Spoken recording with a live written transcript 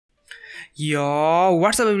Yo,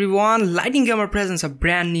 what's up everyone? Lighting Gamer presents a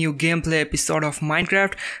brand new gameplay episode of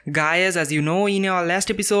Minecraft. Guys, as you know, in our last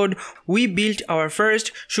episode, we built our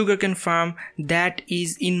first sugarcane farm that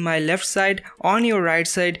is in my left side. On your right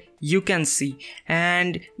side, you can see,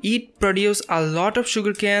 and it produces a lot of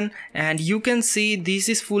sugarcane, and you can see this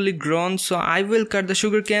is fully grown. So I will cut the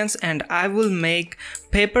sugarcanes and I will make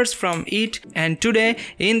papers from it. And today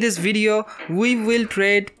in this video we will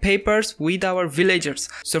trade papers with our villagers.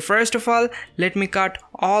 So first of all, let me cut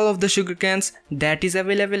all of the sugarcanes that is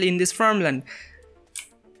available in this farmland.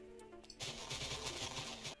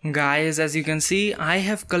 Guys, as you can see, I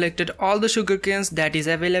have collected all the sugarcanes that is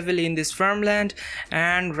available in this farmland,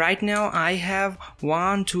 and right now I have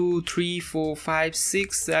 1, 2, 3, 4, 5,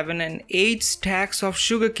 6, 7 and 8 stacks of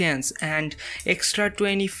sugarcanes and extra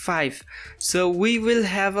 25. So we will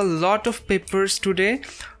have a lot of papers today,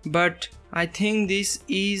 but I think this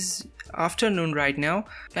is afternoon right now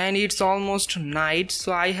and it's almost night,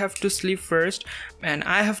 so I have to sleep first and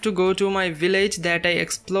I have to go to my village that I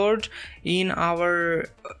explored in our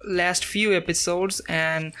last few episodes,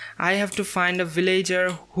 and I have to find a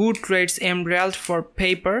villager who trades emerald for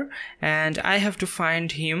paper, and I have to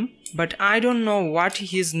find him, but I don't know what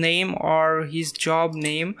his name or his job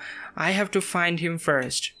name. I have to find him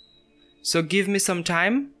first, so give me some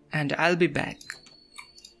time and I'll be back.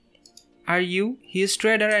 Are you? He is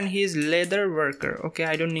trader and he is leather worker. Okay,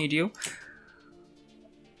 I don't need you.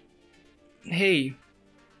 Hey,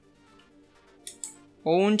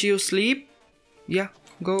 won't you sleep? Yeah,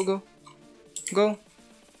 go.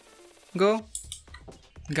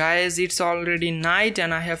 Guys, it's already night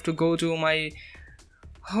and I have to go to my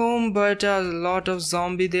home, but a lot of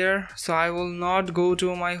zombie there, so I will not go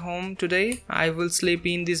to my home today. I will sleep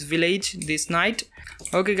in this village this night.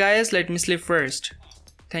 Okay guys, let me sleep first.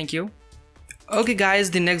 Thank you. Okay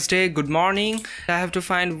guys, the next day, good morning. I have to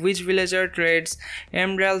find which villager trades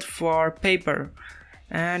emerald for paper,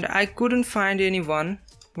 and I couldn't find anyone.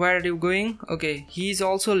 Where are you going? Okay, he's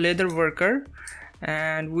also leather worker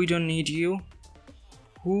and we don't need you.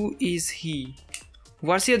 Who is he?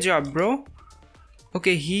 What's your job, bro?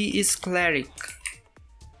 Okay, he is cleric.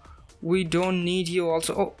 We don't need you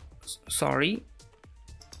also. Oh, sorry.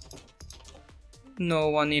 No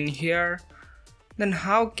one in here. Then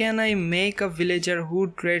how can I make a villager who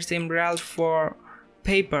trades emerald for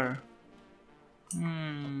paper?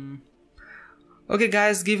 Okay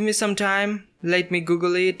guys, give me some time. Let me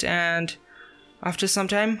Google it, and after some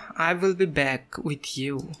time I will be back with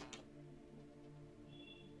you.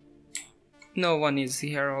 No one is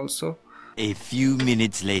here also. A few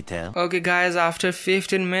minutes later. Okay guys, after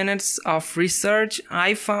 15 minutes of research,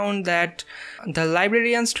 I found that the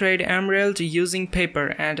librarians trade emerald using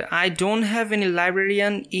paper, and I don't have any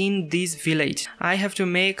librarian in this village. I have to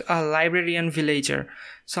make a librarian villager.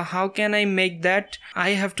 So how can I make that?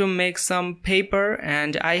 I have to make some paper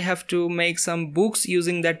and I have to make some books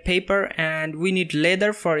using that paper, and we need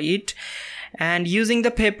leather for it. And using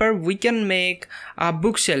the paper we can make a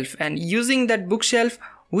bookshelf, and using that bookshelf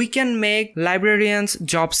we can make librarian's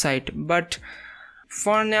job site. But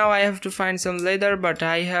for now I have to find some leather, but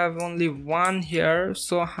I have only one here.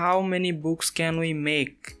 So how many books can we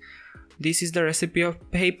make? This is the recipe of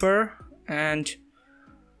paper and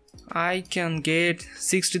I can get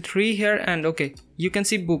 63 here, and okay, you can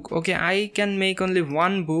see book. Okay, I can make only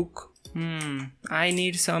one book. I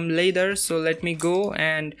need some leather, so let me go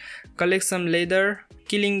and collect some leather,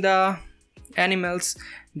 killing the animals,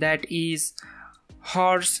 that is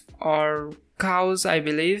horse or cows I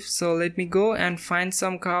believe. So let me go and find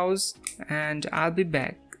some cows and I'll be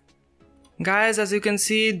back. Guys, as you can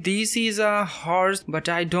see, this is a horse, but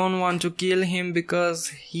I don't want to kill him because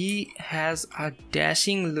he has a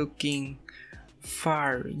dashing looking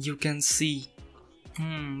fur, you can see.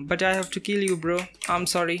 But I have to kill you, bro. I'm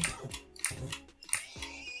sorry.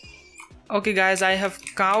 Okay guys, I have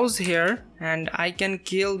cows here and I can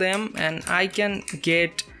kill them and I can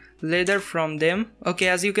get leather from them. Okay,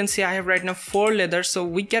 as you can see, I have right now 4 leather, so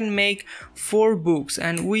we can make 4 books.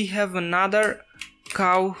 And we have another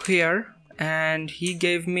cow here and he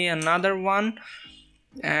gave me another one,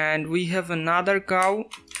 and we have another cow.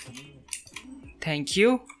 Thank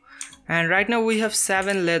you. And right now we have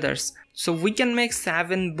 7 leathers, so we can make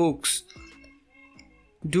 7 books.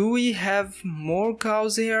 Do we have more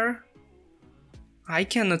cows here? I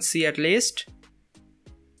cannot see, at least.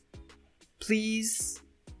 Please,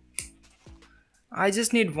 I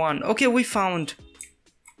just need one. Okay, we found.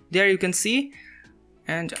 There you can see.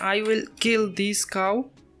 And I will kill this cow.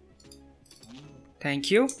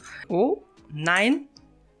 Thank you. Oh, 9.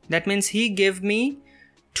 That means he gave me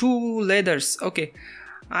 2 leathers. Okay,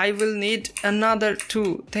 I will need another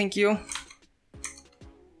 2. Thank you.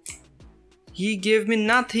 He gave me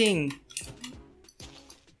nothing.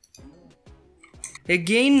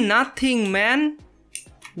 Again nothing, man.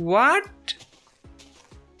 What?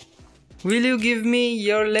 Will you give me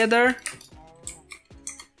your leather?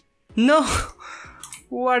 No.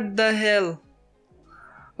 What the hell?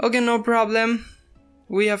 Okay, no problem.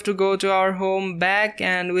 We have to go to our home back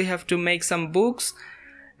and we have to make some books.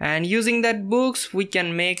 And using that books, we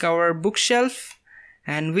can make our bookshelf.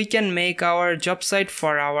 And we can make our job site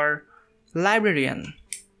for our librarian.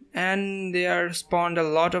 And there spawned a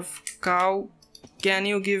lot of cow. Can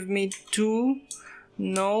you give me 2?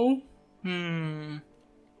 No.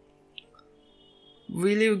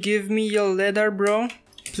 Will you give me your leather, bro?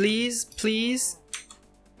 Please, please.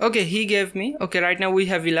 Okay, he gave me. Okay, right now we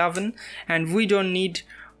have 11 and we don't need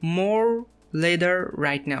more leather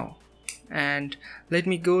right now. And let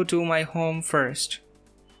me go to my home first.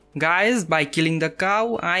 Guys, by killing the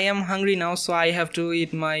cow, I am hungry now, so I have to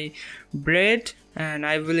eat my bread and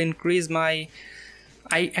I will increase my...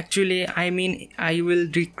 I will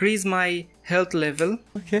decrease my health level.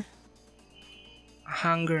 Okay.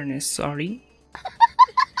 Hungerness, sorry.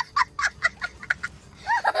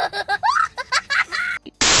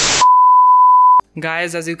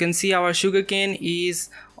 Guys, as you can see, our sugarcane is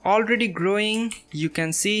already growing. You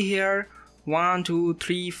can see here 1, 2,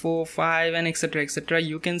 3, 4, 5 and etc, etc.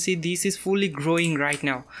 You can see this is fully growing right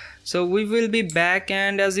now. So we will be back,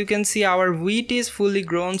 and as you can see our wheat is fully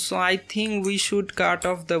grown, so I think we should cut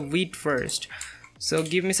off the wheat first. So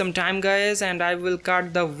give me some time, guys, and I will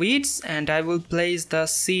cut the wheats and I will place the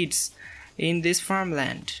seeds in this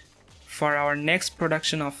farmland for our next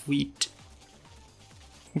production of wheat.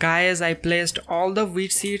 Guys, I placed all the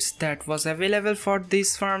wheat seeds that was available for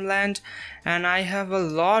this farmland, and I have a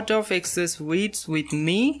lot of excess wheats with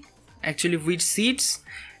me, actually wheat seeds,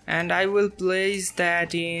 and I will place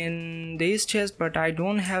that in this chest, but I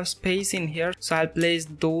don't have space in here, so I'll place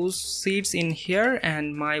those seeds in here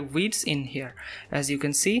and my wheats in here, as you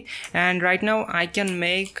can see. And right now I can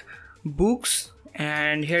make books,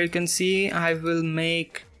 and here you can see I will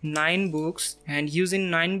make 9 books, and using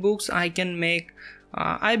 9 books I can make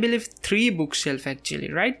I believe 3 bookshelf actually,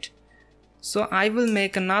 right? So I will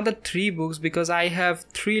make another 3 books because I have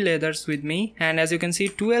 3 leathers with me, and as you can see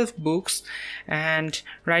 12 books. And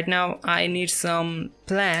right now I need some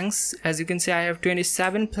planks. As you can see I have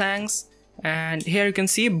 27 planks, and here you can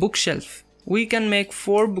see bookshelf. We can make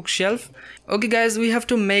 4 bookshelf. Okay guys, we have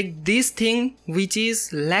to make this thing which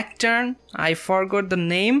is lectern. I forgot the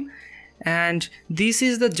name, and this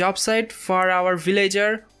is the job site for our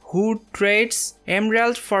villager who trades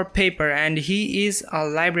emerald for paper, and he is a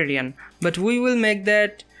librarian. But we will make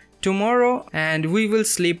that tomorrow and we will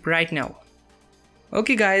sleep right now.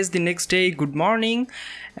 Okay guys, the next day, good morning,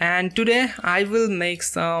 and today I will make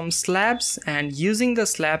some slabs, and using the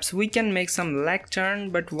slabs we can make some lectern.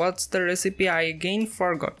 But what's the recipe? I again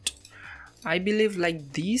forgot. I believe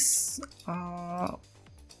like this.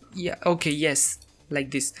 Yeah, okay, yes,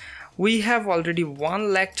 like this. We have already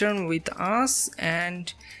 1 lectern with us,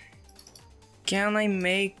 and can I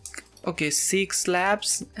make 6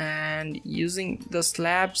 slabs, and using the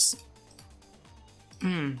slabs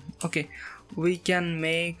okay, we can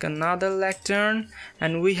make another lectern,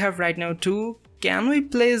 and we have right now 2. Can we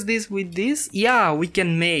place this with this? Yeah, we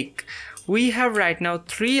can make. We have right now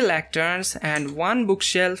 3 lecterns and 1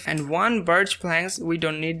 bookshelf and 1 birch planks. We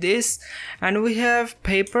don't need this, and we have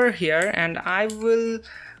paper here, and I will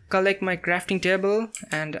collect my crafting table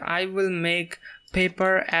and I will make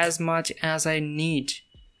paper as much as I need.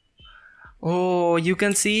 Oh, you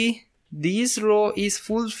can see this row is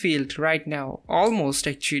fulfilled right now, almost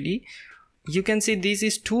actually. You can see this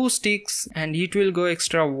is 2 sticks and it will go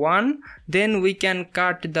extra 1. Then we can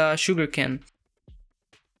cut the sugarcane.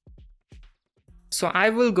 So I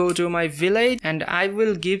will go to my village and I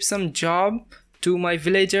will give some job to my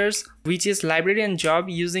villagers, which is librarian job,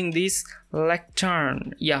 using this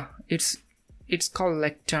lectern. Yeah, it's called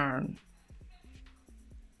lectern.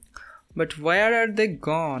 But where are they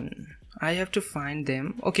gone? I have to find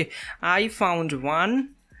them. Okay, I found 1.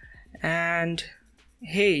 And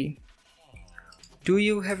hey, do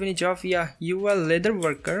you have any job? Yeah, you are a leather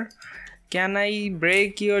worker. Can I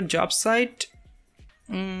break your job site?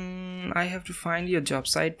 I have to find your job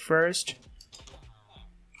site first.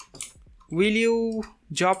 Will you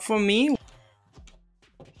job for me?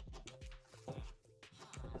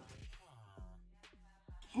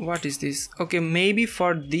 What is this? Okay, maybe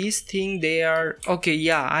for this thing they are... Okay,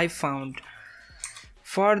 yeah, I found.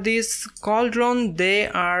 For this cauldron they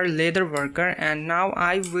are leather worker, and now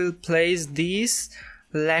I will place this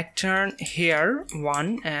lectern here,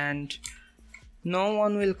 1, and no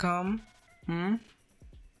one will come.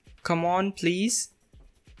 Come on, please.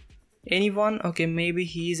 Anyone? Okay, maybe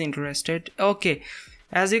he is interested. Okay,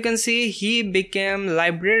 as you can see, he became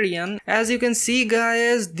librarian. As you can see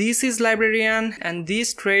guys, this is librarian and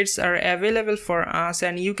these traits are available for us,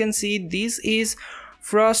 and you can see this is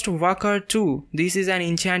Frost Walker 2. This is an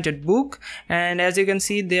enchanted book, and as you can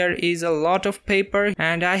see there is a lot of paper,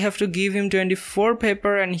 and I have to give him 24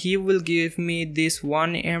 paper and he will give me this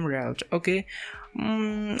 1 emerald. Okay,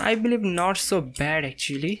 I believe not so bad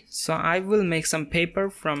actually. So I will make some paper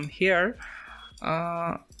from here.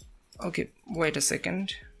 Okay, wait a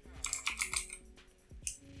second.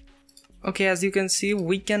 Okay, as you can see,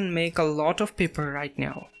 we can make a lot of paper right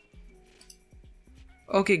now.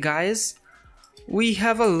 Okay guys, we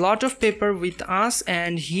have a lot of paper with us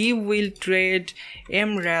and he will trade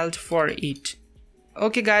emerald for it.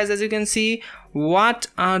 Okay guys, as you can see, what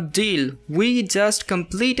a deal. We just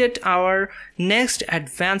completed our next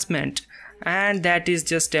advancement and that is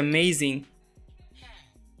just amazing.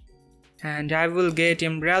 And I will get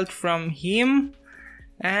emerald from him,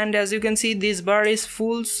 and as you can see this bar is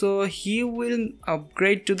full, so he will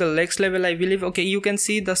upgrade to the next level I believe. Okay, you can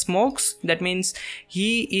see the smokes, that means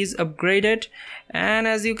he is upgraded. And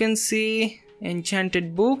as you can see,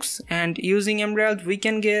 enchanted books, and using emerald we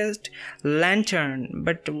can get lantern.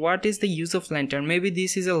 But what is the use of lantern? Maybe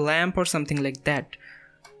this is a lamp or something like that.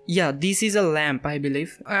 Yeah, this is a lamp I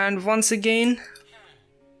believe. And once again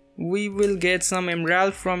we will get some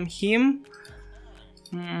emerald from him.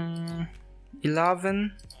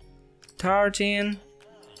 11, 13,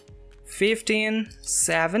 15,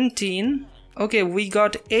 17. Okay, we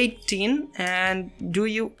got 18. And do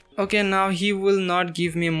you... Okay, now he will not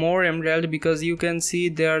give me more emerald because you can see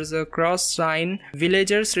there's a cross sign.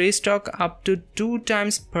 Villagers restock up to 2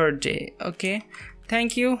 times per day. Okay,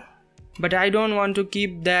 thank you. But I don't want to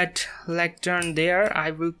keep that lectern there.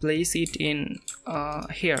 I will place it in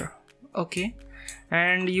here. Okay,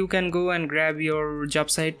 and you can go and grab your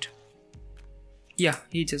job site. Yeah,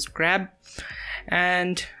 he just grab.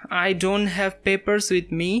 And I don't have papers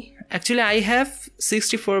with me. Actually I have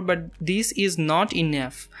 64, but this is not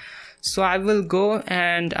enough. So I will go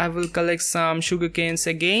and I will collect some sugar canes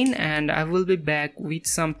again, and I will be back with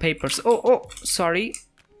some papers. Oh, sorry.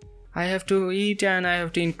 I have to eat and I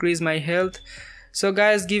have to increase my health. So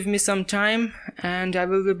guys, give me some time and I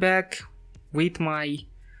will be back with my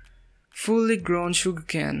fully grown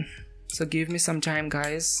sugarcane. So give me some time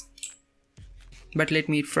guys, but let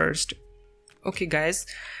me eat first. Okay guys,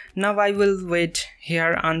 now I will wait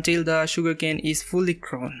here until the sugarcane is fully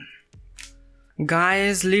grown.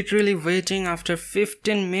 Guys, literally waiting after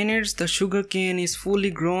 15 minutes, the sugarcane is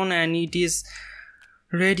fully grown and it is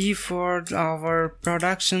ready for our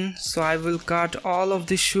production. So I will cut all of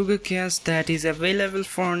the sugar canes that is available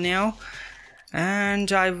for now,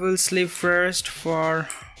 and I will sleep first for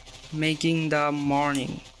making the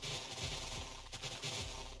morning.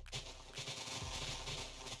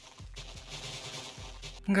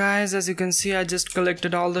 Guys, as you can see, I just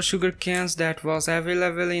collected all the sugar canes that was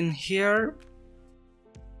available in here.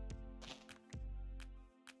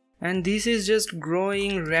 And this is just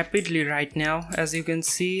growing rapidly right now. As you can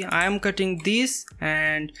see, I am cutting this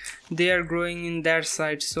and they are growing in that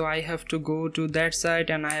side, so I have to go to that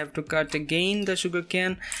side and I have to cut again the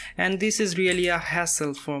sugarcane, and this is really a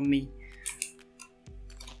hassle for me.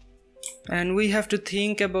 And we have to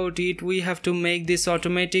think about it. We have to make this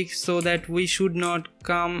automatic so that we should not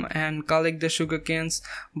come and collect the sugar canes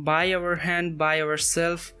by our hand, by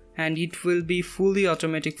ourselves, and it will be fully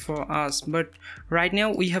automatic for us. But right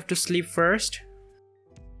now we have to sleep first.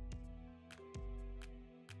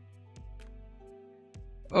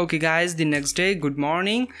 Okay guys, the next day, good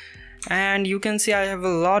morning, and you can see I have a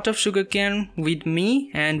lot of sugarcane with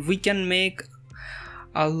me and we can make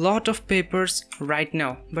a lot of papers right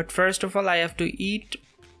now. But first of all I have to eat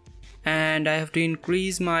and I have to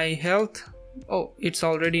increase my health. Oh, it's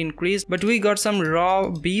already increased, but we got some raw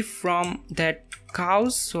beef from that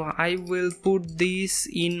cows, so I will put this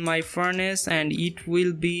in my furnace and it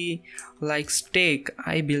will be like steak,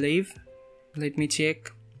 I believe. Let me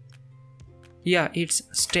check. Yeah, it's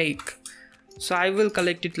steak. So I will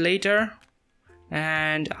collect it later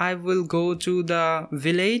and I will go to the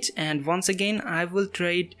village, and once again I will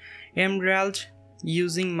trade emerald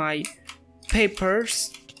using my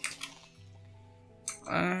papers.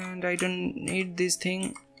 And I don't need this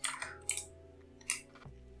thing.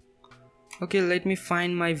 Okay, let me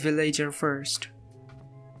find my villager first.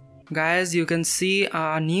 Guys, you can see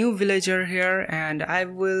a new villager here, and I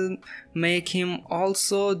will make him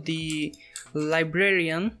also the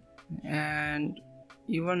librarian. And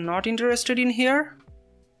you are not interested in here?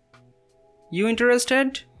 You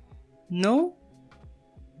interested? No?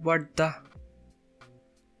 What the?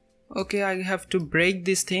 Okay, I have to break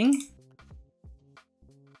this thing.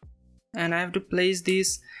 And I have to place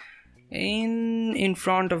this in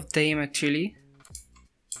front of them actually.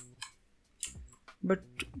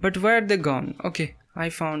 But where are they gone? Okay, I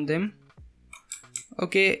found them.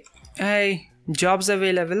 Okay, hey, jobs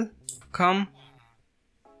available. Come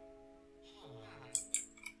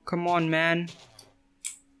on, man.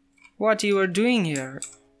 What you are doing here?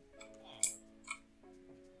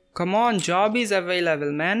 Come on, job is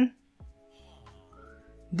available, man.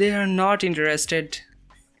 They are not interested.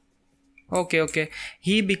 Okay,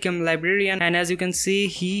 he became librarian, and as you can see,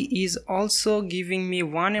 he is also giving me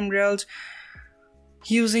 1 emerald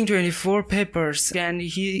using 24 papers, and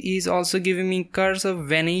he is also giving me curse of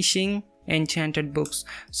vanishing enchanted books.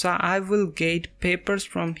 So I will get papers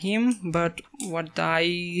from him, but what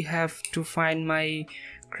I have to find my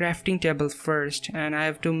crafting table first, and I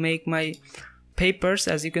have to make my papers,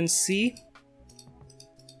 as you can see.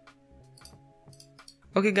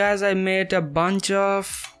 Okay guys, I made a bunch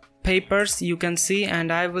of papers, you can see,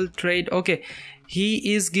 and I will trade. Okay,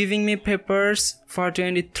 he is giving me papers for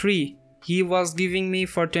 23. He was giving me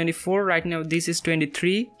for 24. Right now this is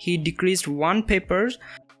 23. He decreased 1 paper,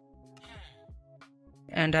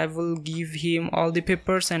 and I will give him all the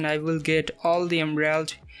papers, and I will get all the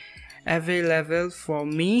emerald available for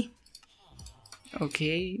me.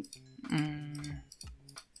 Okay.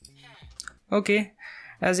 Okay,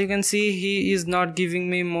 as you can see, he is not giving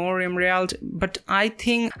me more emerald, but I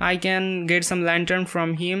think I can get some lantern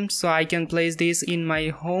from him, so I can place this in my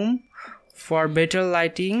home for better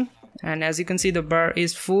lighting. And as you can see, the bar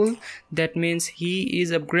is full. That means he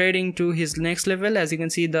is upgrading to his next level. As you can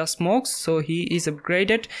see, the smokes, so he is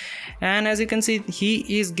upgraded. And as you can see,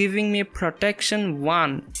 he is giving me protection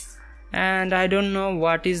 1, and I don't know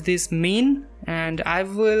what is this mean, and I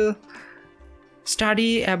will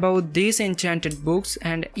study about these enchanted books,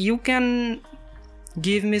 and you can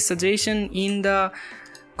give me suggestion in the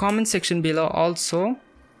comment section below also,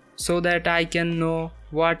 so that I can know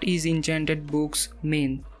what is enchanted books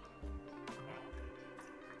mean.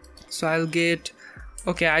 So I'll get,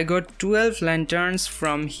 okay, I got 12 lanterns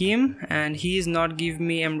from him, and he is not giving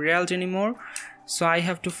me emerald anymore. So I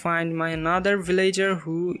have to find my another villager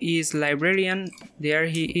who is librarian. There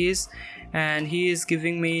he is, and he is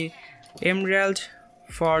giving me emerald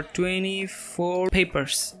for 24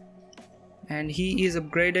 papers, and he is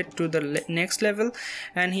upgraded to the next level,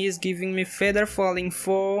 and he is giving me feather falling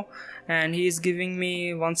 4, and he is giving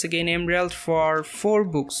me once again emerald for 4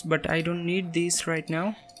 books, but I don't need these right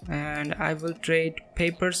now, and I will trade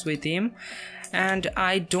papers with him. And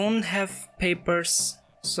I don't have papers,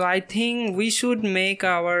 so I think we should make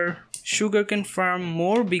our sugarcane farm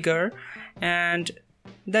more bigger, and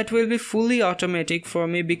that will be fully automatic for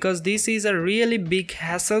me, because this is a really big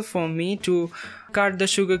hassle for me to cut the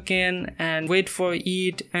sugarcane and wait for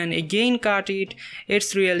it and again cut it.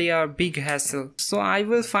 It's really a big hassle. So I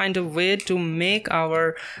will find a way to make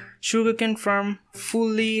our sugarcane farm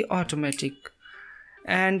fully automatic.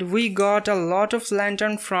 And we got a lot of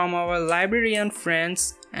lantern from our librarian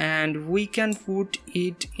friends, and we can put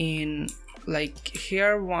it in like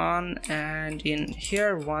here 1 and in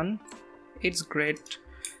here 1. It's great.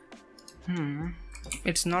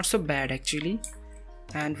 It's not so bad actually.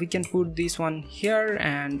 And we can put this one here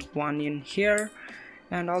and 1 in here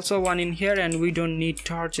and also 1 in here, and we don't need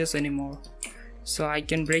torches anymore. So I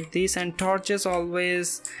can break this, and torches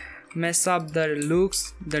always mess up the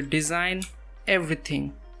looks, the design,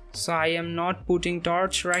 everything. So I am not putting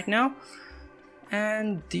torch right now,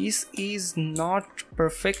 and this is not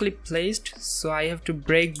perfectly placed, so I have to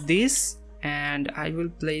break this and I will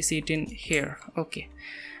place it in here. Okay,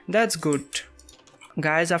 that's good.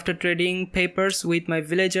 Guys, after trading papers with my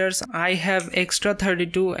villagers, I have extra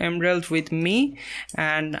 32 emerald with me,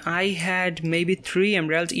 and I had maybe 3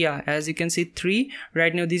 emerald. Yeah, as you can see 3.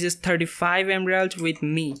 Right now this is 35 emerald with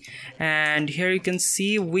me, and here you can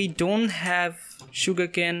see we don't have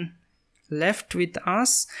sugarcane left with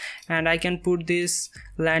us, and I can put this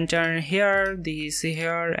lantern here, this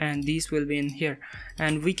here, and this will be in here,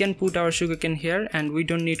 and we can put our sugarcane here, and we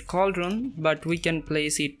don't need cauldron, but we can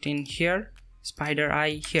place it in here, spider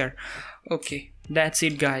eye here. Okay, that's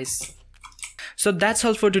it guys. So that's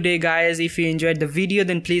all for today guys. If you enjoyed the video,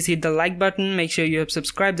 then please hit the like button. Make sure you have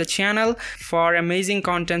subscribed the channel for amazing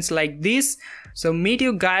contents like this. So meet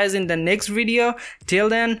you guys in the next video. Till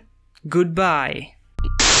then, goodbye.